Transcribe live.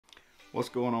What's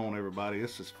going on, everybody?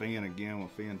 This is Finn again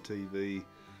with Finn TV.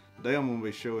 Today I'm going to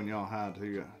be showing y'all how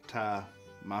to tie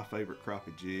my favorite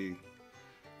crappie jig.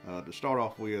 To start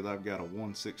off with, I've got a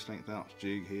 1/16 ounce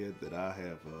jig head that I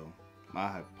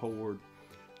have poured.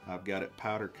 I've got it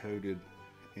powder coated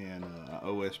in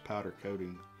OS powder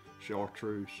coating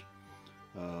chartreuse.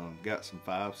 Got some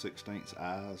 5/16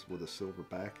 eyes with a silver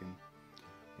backing.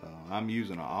 I'm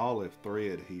using an olive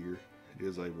thread here. It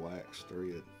is a wax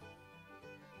thread.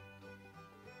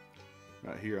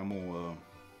 Right here I'm gonna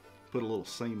put a little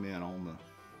cement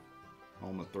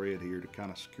on the thread here to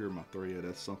kind of secure my thread.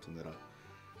 That's something that I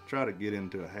try to get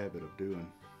into a habit of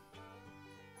doing,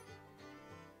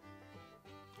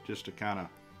 just to kind of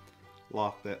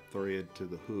lock that thread to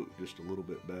the hook just a little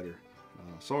bit better.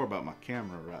 Sorry about my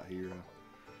camera right here. I'm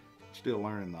still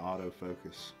learning the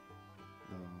autofocus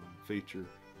feature.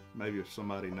 Maybe if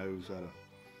somebody knows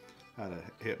how to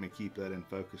help me keep that in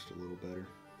focus a little better.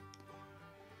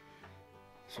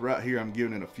 So right here I'm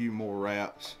giving it a few more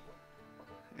wraps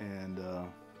and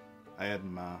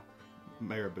adding my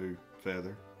marabou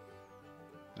feather.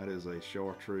 That is a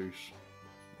chartreuse.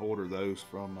 Order those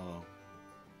from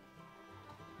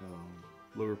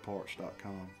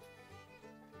lureparts.com.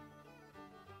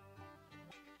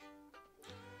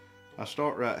 I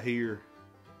start right here.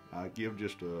 I give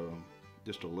just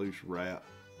a loose wrap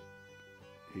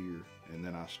here, and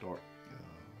then I start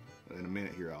in a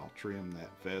minute here I'll trim that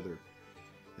feather,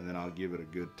 and then I'll give it a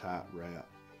good tight wrap.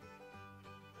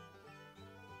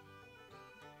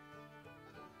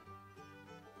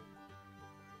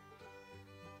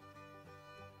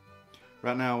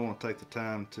 Right now I want to take the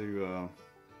time to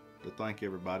thank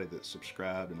everybody that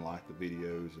subscribed and liked the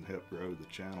videos and helped grow the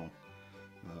channel.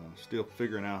 Still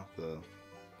figuring out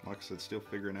like I said, still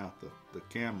figuring out the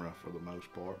camera for the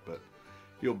most part, but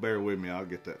if you'll bear with me, I'll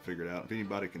get that figured out. If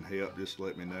anybody can help, just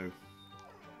let me know.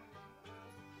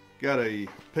 Got a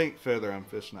pink feather I'm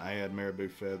fixing to add, marabou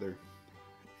feather,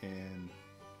 and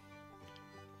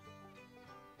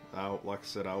like I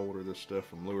said, I order this stuff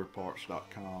from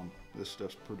lureparts.com. This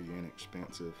stuff's pretty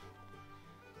inexpensive,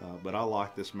 but I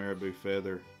like this marabou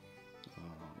feather.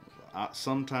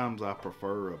 Sometimes I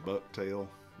prefer a bucktail.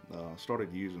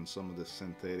 Started using some of this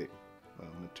synthetic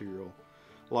material,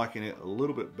 liking it a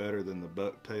little bit better than the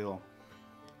bucktail.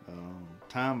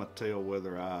 Time will tell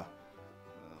whether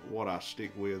what I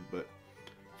stick with, but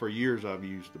for years I've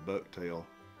used the bucktail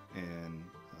and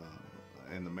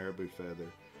the marabou feather.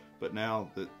 But now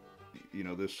that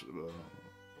this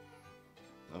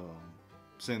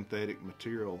synthetic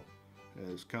material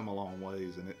has come a long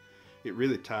ways, and it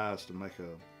really ties to make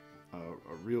a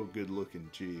real good looking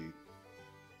jig.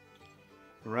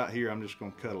 Right here I'm just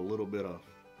going to cut a little bit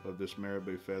of this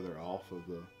marabou feather off of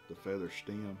the feather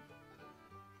stem.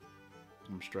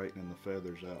 I'm straightening the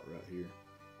feathers out right here.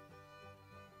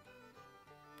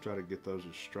 Try to get those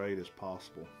as straight as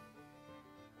possible.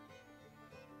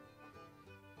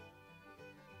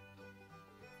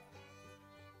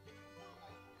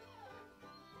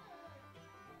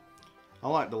 I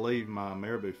like to leave my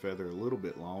marabou feather a little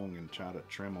bit long and try to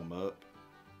trim them up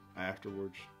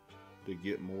afterwards to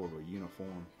get more of a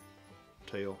uniform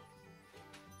tail.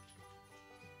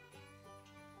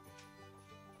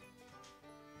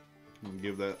 And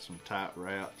give that some tight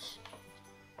wraps.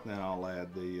 Then I'll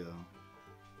add the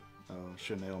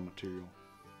chenille material.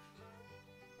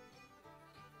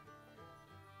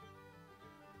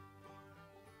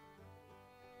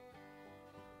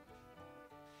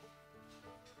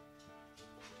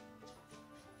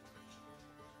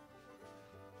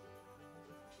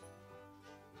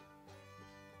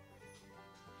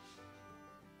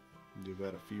 Give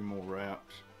that a few more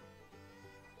wraps.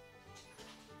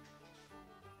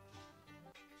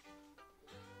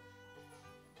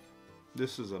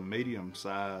 This is a medium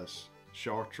size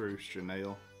chartreuse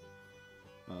chenille,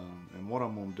 and what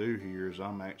I'm going to do here is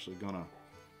I'm actually going to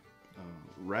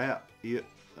wrap it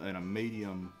in a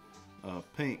medium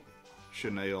pink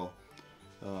chenille,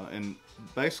 and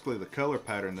basically the color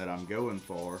pattern that I'm going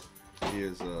for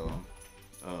is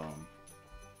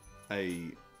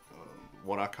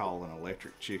what I call an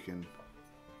electric chicken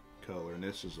color, and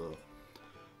this is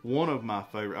one of my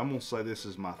favorite. I'm gonna say this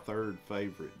is my third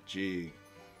favorite jig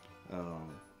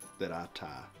that I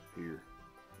tie here,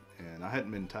 and I hadn't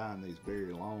been tying these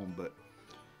very long, but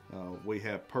we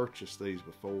have purchased these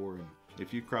before, and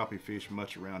if you crappie fish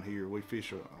much around here, we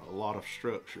fish a lot of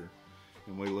structure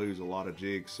and we lose a lot of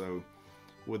jigs. So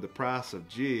with the price of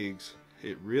jigs,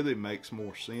 it really makes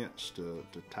more sense to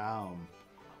tie them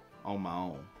on my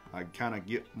own. I kind of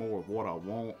get more of what I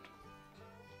want.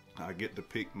 I get to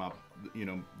pick my,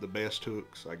 the best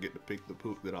hooks. I get to pick the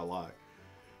hook that I like.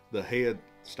 the head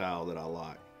style that I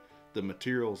like, the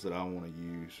materials that I want to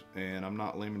use, and I'm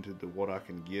not limited to what I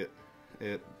can get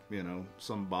at, you know,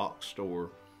 some box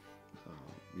store.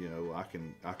 You know, I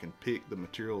can pick the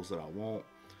materials that I want,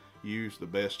 use the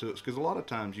best hooks, because a lot of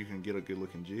times you can get a good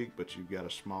looking jig, but you've got a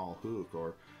small hook,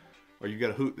 or you've got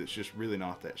a hook that's just really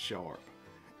not that sharp.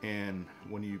 And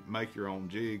when you make your own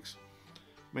jigs,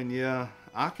 I mean, yeah,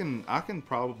 I can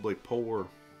probably pour,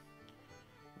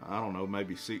 I don't know,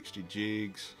 maybe 60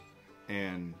 jigs,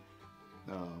 and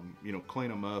you know, clean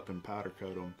them up and powder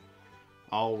coat them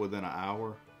all within an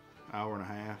hour and a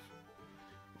half.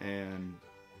 And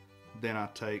then I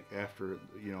take, after,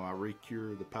 you know, I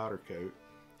re-cure the powder coat,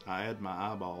 I add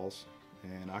my eyeballs,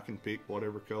 and I can pick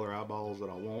whatever color eyeballs that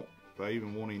I want, if I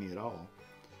even want any at all.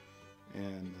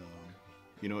 And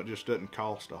you know, it just doesn't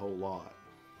cost a whole lot.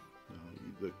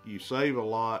 You save a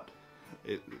lot.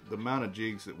 The amount of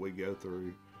jigs that we go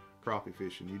through crappie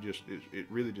fishing, it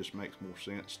really just makes more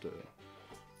sense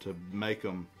to make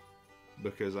them,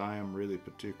 because I am really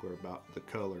particular about the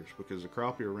colors, because the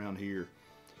crappie around here,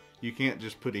 you can't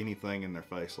just put anything in their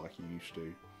face like you used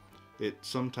to.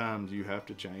 Sometimes you have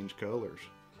to change colors.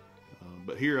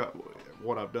 But here,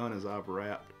 what I've done is I've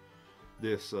wrapped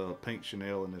this pink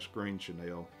chenille and this green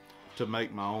chenille to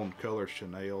make my own color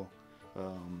chenille.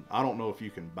 I don't know if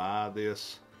you can buy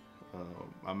this.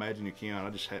 I imagine you can. I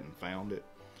just hadn't found it.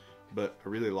 But I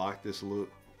really like this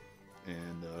look.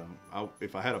 And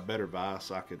if I had a better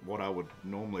vise, what I would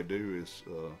normally do is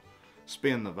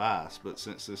spin the vise. But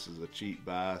since this is a cheap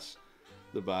vise,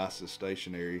 the vise is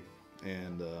stationary,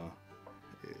 and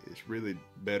it's really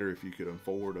better if you could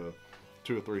afford a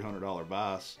 $200 or $300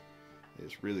 vise.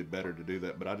 It's really better to do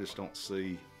that. But I just don't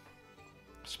see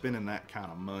spending that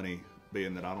kind of money,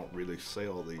 being that I don't really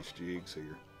sell these jigs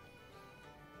here.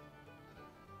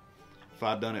 If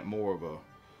I'd done it more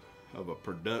of a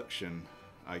production,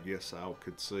 I guess I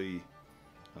could see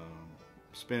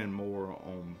spending more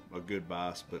on a good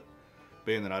vise. But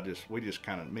being that we just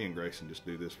kind of, me and Grayson just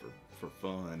do this for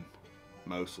fun,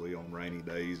 mostly on rainy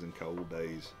days and cold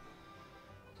days.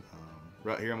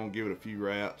 Right here, I'm gonna give it a few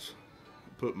wraps,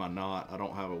 put my knot. I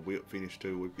don't have a whip finish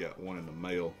tool. We've got one in the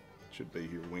mail. Should be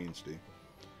here Wednesday.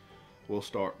 We'll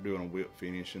start doing a whip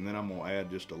finish, and then I'm gonna add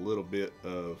just a little bit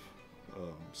of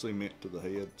cement to the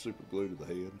head, super glue to the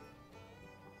head.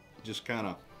 Just kind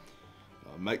of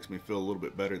makes me feel a little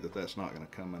bit better that that's not going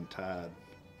to come untied.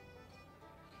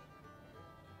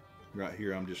 Right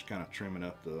here, I'm just kind of trimming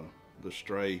up the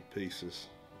stray pieces,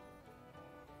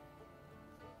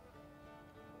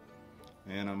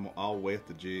 and I'll wet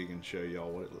the jig and show y'all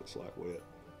what it looks like wet.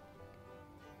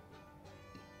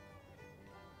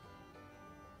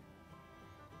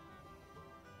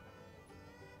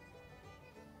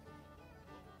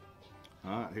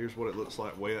 Alright, here's what it looks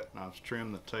like wet. I've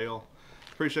trimmed the tail.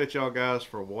 Appreciate y'all guys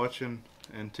for watching.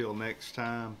 Until next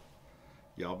time,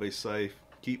 y'all be safe.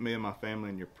 Keep me and my family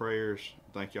in your prayers.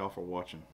 Thank y'all for watching.